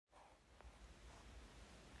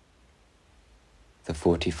The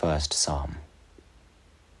 41st Psalm.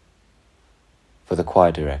 For the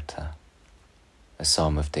choir director, a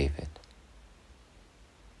psalm of David.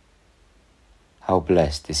 How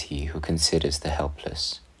blessed is he who considers the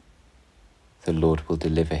helpless. The Lord will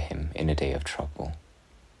deliver him in a day of trouble.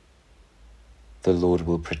 The Lord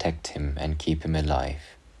will protect him and keep him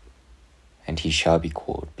alive, and he shall be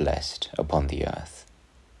called blessed upon the earth.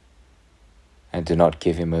 And do not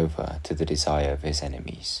give him over to the desire of his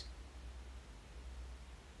enemies.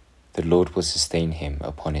 The Lord will sustain him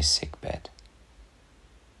upon his sick bed.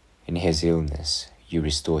 In his illness you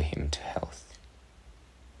restore him to health.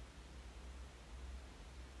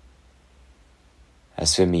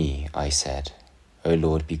 As for me, I said, O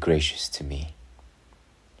Lord, be gracious to me.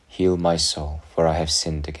 Heal my soul, for I have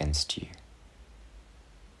sinned against you.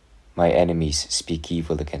 My enemies speak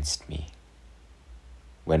evil against me.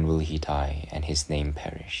 When will he die and his name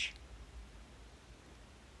perish?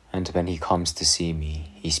 And when he comes to see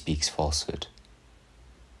me, he speaks falsehood.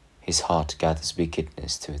 His heart gathers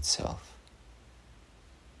wickedness to itself.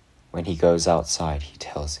 When he goes outside, he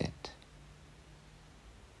tells it.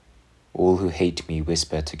 All who hate me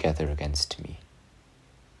whisper together against me.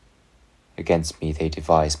 Against me they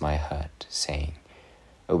devise my hurt, saying,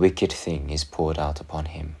 A wicked thing is poured out upon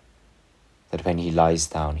him, that when he lies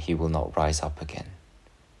down he will not rise up again.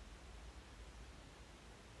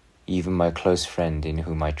 Even my close friend in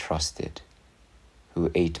whom I trusted, who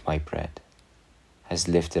ate my bread, has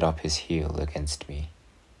lifted up his heel against me.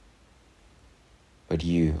 But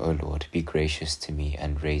you, O Lord, be gracious to me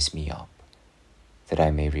and raise me up, that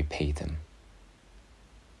I may repay them.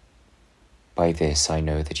 By this I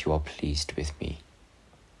know that you are pleased with me,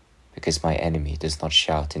 because my enemy does not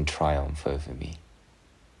shout in triumph over me.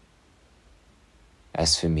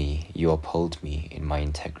 As for me, you uphold me in my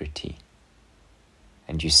integrity,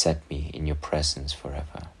 and you set me in your presence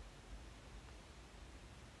forever.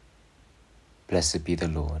 Blessed be the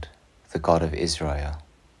Lord, the God of Israel,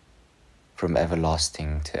 from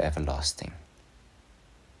everlasting to everlasting.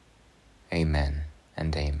 Amen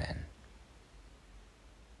and amen.